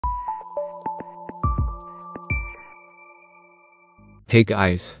Hey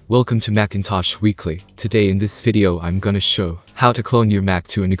guys, welcome to Macintosh Weekly. Today in this video I'm gonna show how to clone your Mac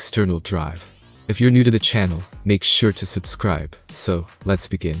to an external drive. If you're new to the channel, make sure to subscribe. So, let's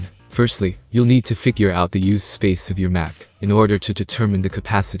begin. Firstly, you'll need to figure out the use space of your Mac in order to determine the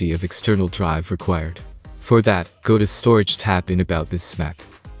capacity of external drive required. For that, go to Storage tab in About this Mac.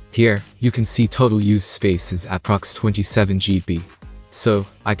 Here, you can see total use space is approx 27 GB. So,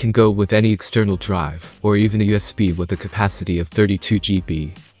 I can go with any external drive, or even a USB with a capacity of 32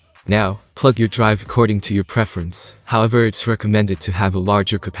 GB. Now, plug your drive according to your preference, however it's recommended to have a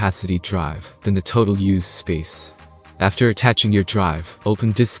larger capacity drive than the total use space. After attaching your drive,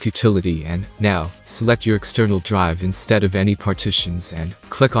 open Disk Utility and, now, select your external drive instead of any partitions and,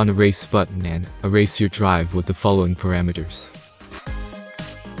 click on Erase button and, erase your drive with the following parameters.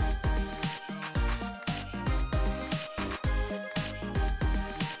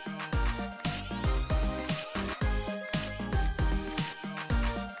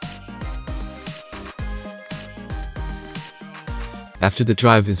 After the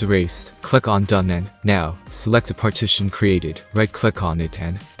drive is erased, click on Done and, now, select a partition created, right-click on it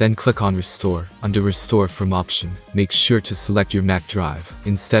and, then click on Restore. Under Restore from option, make sure to select your Mac drive,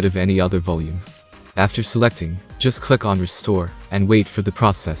 instead of any other volume. After selecting, just click on Restore, and wait for the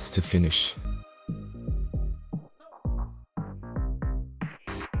process to finish.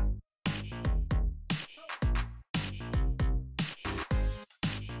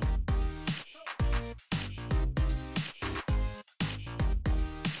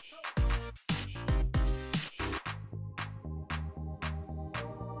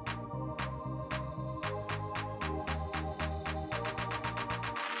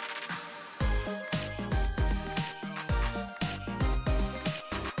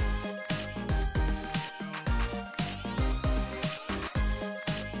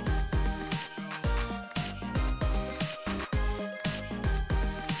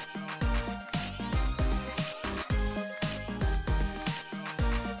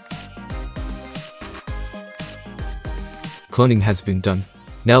 Cloning has been done.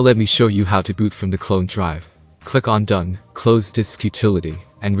 Now let me show you how to boot from the clone drive. Click on Done, close Disk Utility,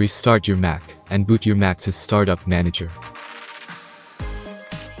 and restart your Mac, and boot your Mac to Startup Manager.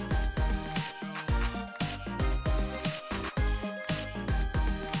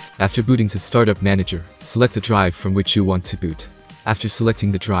 After booting to Startup Manager, select the drive from which you want to boot. After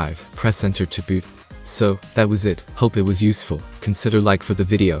selecting the drive, press Enter to boot. So, that was it. Hope it was useful. Consider like for the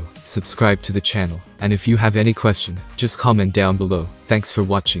video, subscribe to the channel, and if you have any question, just comment down below. Thanks for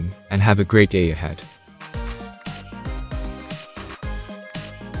watching, and have a great day ahead.